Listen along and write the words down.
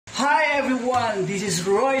everyone! This is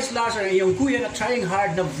Roy Slasher, yung kuya na trying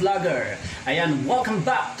hard na vlogger. Ayan, welcome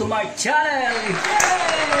back to my channel! Yay!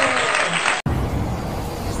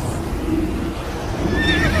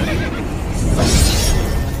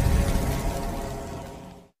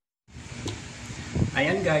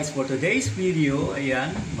 Ayan guys, for today's video,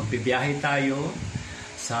 ayan, magbibiyahe tayo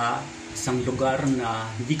sa isang lugar na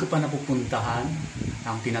hindi ko pa napupuntahan,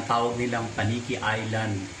 ang tinatawag nilang Panikian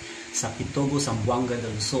Island sa Pitogo, Zamboanga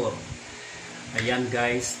del Sur. Ayan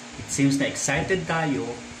guys, it seems na excited tayo,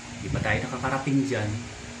 di pa tayo nakakarating dyan,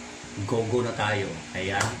 go na tayo.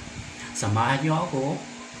 Ayan, samahan nyo ako,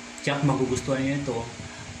 tiyak magugustuhan nyo ito.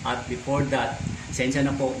 At before that, sensya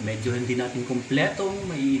na po, medyo hindi natin kumpletong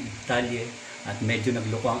may detalye at medyo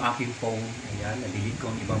nagloko ang aking phone. Ayan, nalilit ko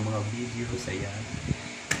ang ibang mga videos. Ayan,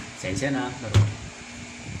 sensya na, pero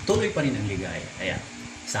tuloy pa rin ang ligay. Ayan,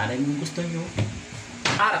 sana yung gusto nyo,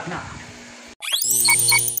 harap na!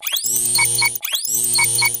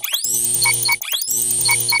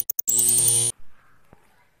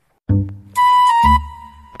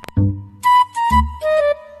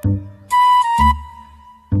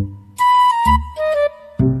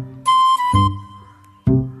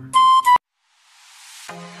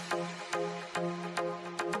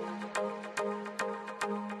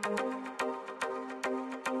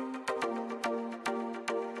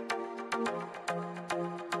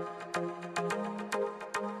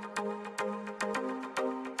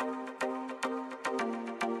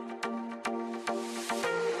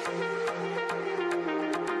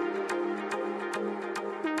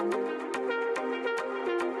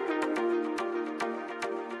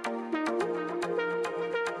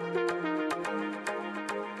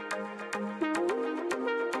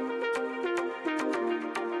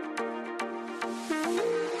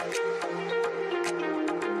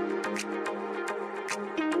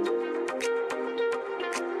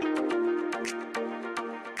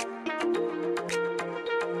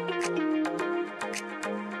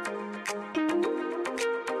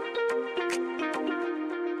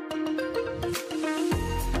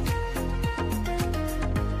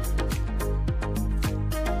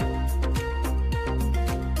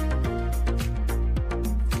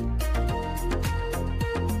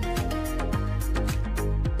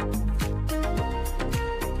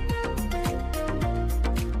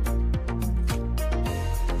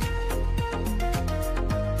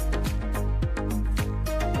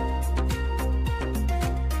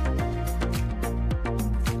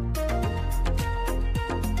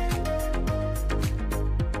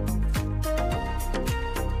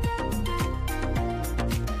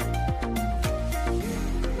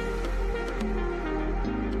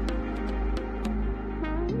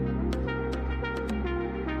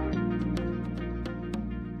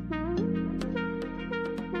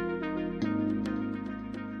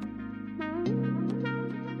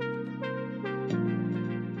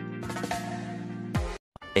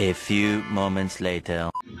 A few moments later.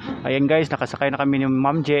 Ayan guys, nakasakay na kami ni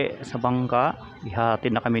Ma'am Je sa bangka.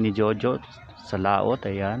 Ihatid na kami ni Jojo sa laot.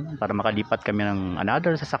 Ayan, para makalipat kami ng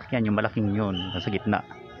another sasakyan, yung malaking yun, nasa gitna.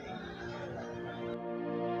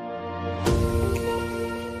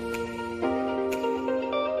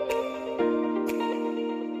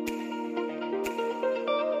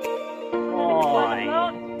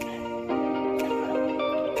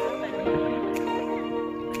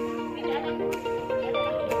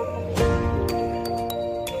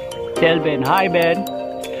 Tell Ben, hi Ben.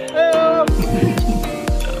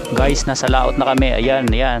 Guys, nasa laot na kami. Ayan,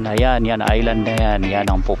 island na yan. Yan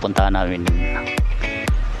ang pupuntahan namin.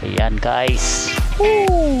 Ayan guys.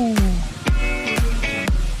 Woo!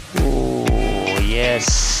 Oh,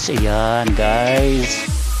 yes. Ayan guys.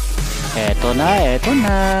 Eto na.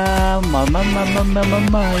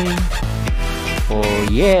 Mamay. Oh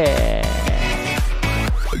yeah.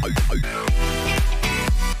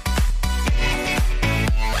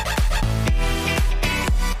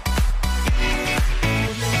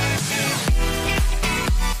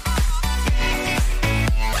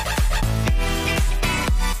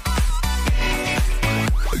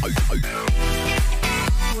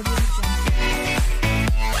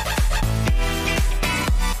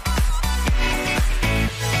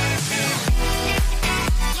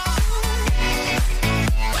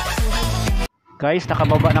 Guys,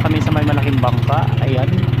 nakababa na kami sa may malaking bangka. Ayan,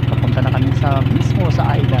 papunta na kami sa mismo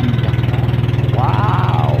sa island.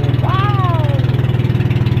 Wow!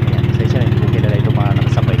 Ayan, isa hindi ko kilala itong mga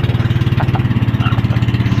nakasabay ko.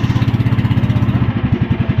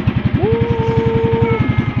 Woo!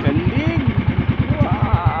 Galing!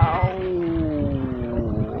 Wow!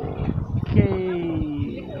 Okay,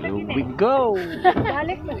 here we go!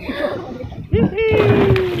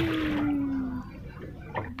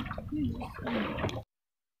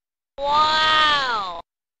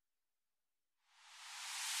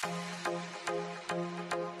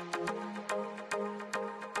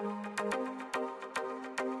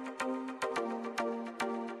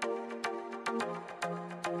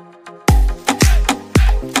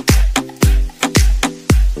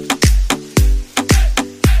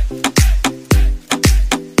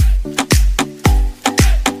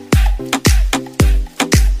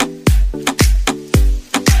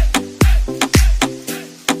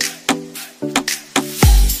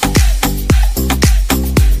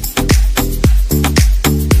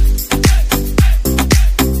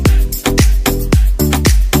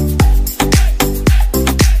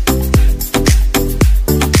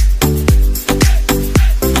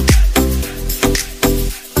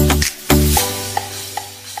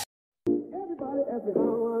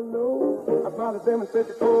 them and said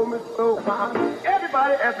she told me so.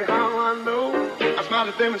 Everybody asked me how I know. I smiled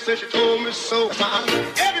at them and said she told me so.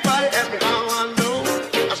 Everybody asked me how I know.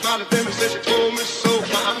 I smiled at them and said she told me so.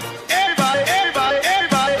 Everybody asked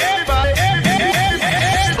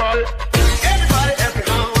me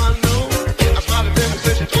how I know. I smiled at them and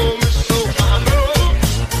said she told me so. I know.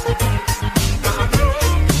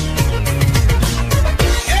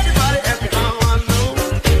 Everybody asked me how I know.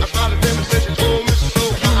 I smiled at them and said she told me so.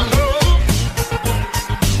 I know.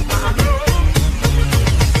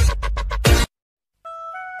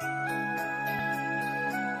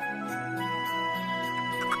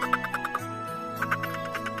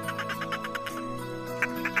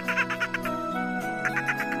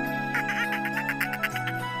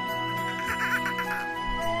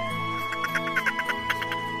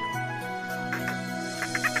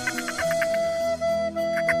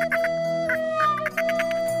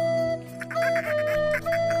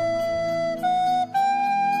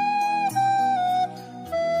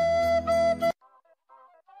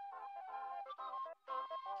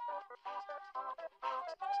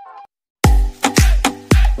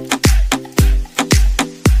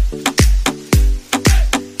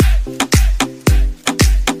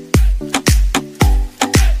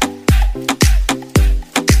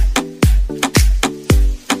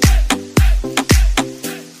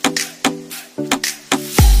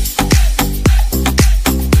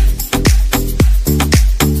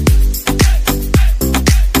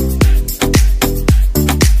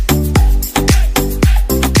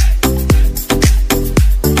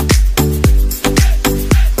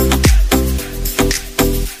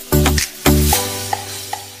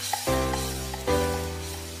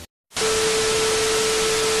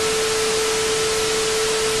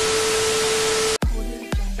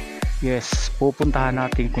 Yes, pupuntahan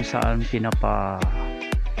natin kung saan pinapa-hatch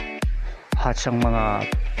ang mga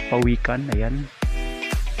pawikan. Ayan.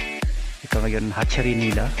 Ito ngayon hatchery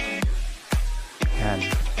nila. Ayan.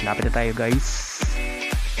 Lapit na tayo guys.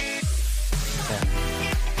 Ayan.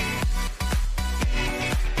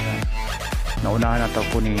 Ayan. Naunahan na ito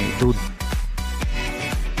po ni Dude.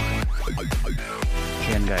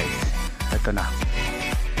 Ayan guys. Ito na.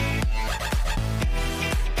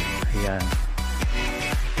 Ayan.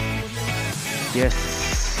 Yes.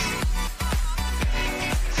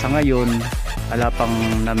 Sa ngayon, wala pang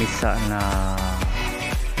namisa na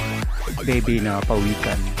baby na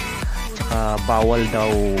pawikan. Tsaka bawal daw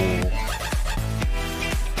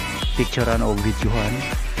picturean o videohan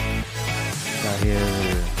dahil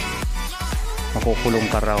makukulong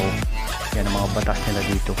ka raw. Yan ang mga batas nila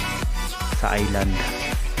dito sa island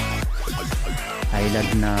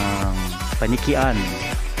ng Panikian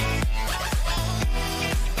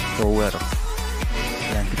Tower.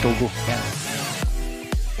 Yan, pitogo. Yan.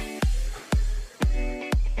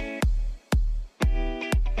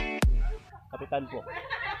 Kapitan po.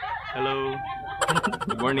 Hello.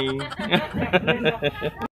 Good morning.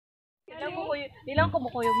 Dilang ko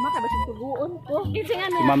mo kuyog maka basig tuguon ko. Kasi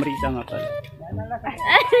nga Si Ma'am Rita nga pala.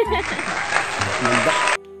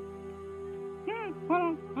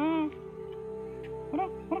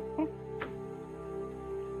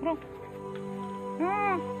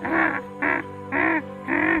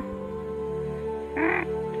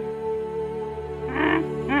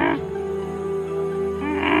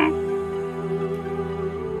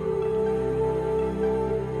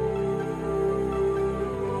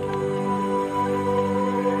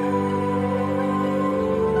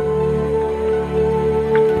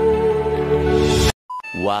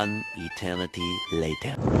 One eternity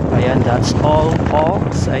later. Ayan, that's all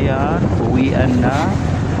folks. Ayan, uwian na.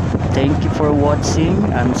 Thank you for watching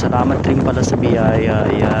and salamat rin pala sa biyaya.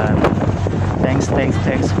 Ayan. Thanks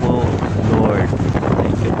po Lord.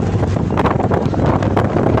 Thank you.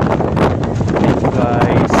 Thank you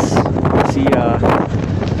guys. See ya.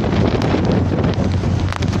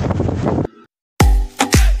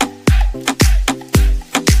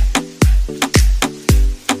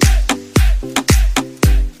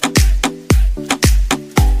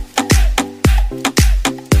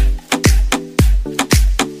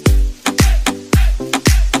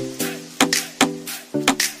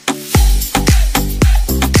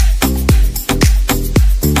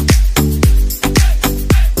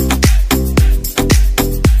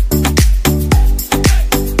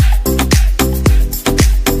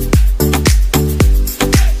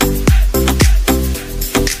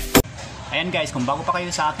 Ayan guys, kung bago pa kayo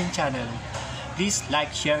sa aking channel, please like,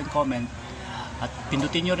 share, and comment. At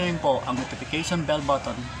pindutin nyo rin po ang notification bell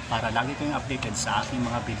button para lagi kayong updated sa aking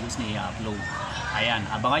mga videos na i-upload. Ayan,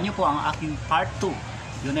 abangan nyo po ang aking part 2.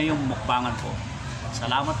 Yun na yung mukbangan po.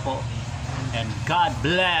 Salamat po and God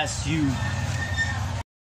bless you!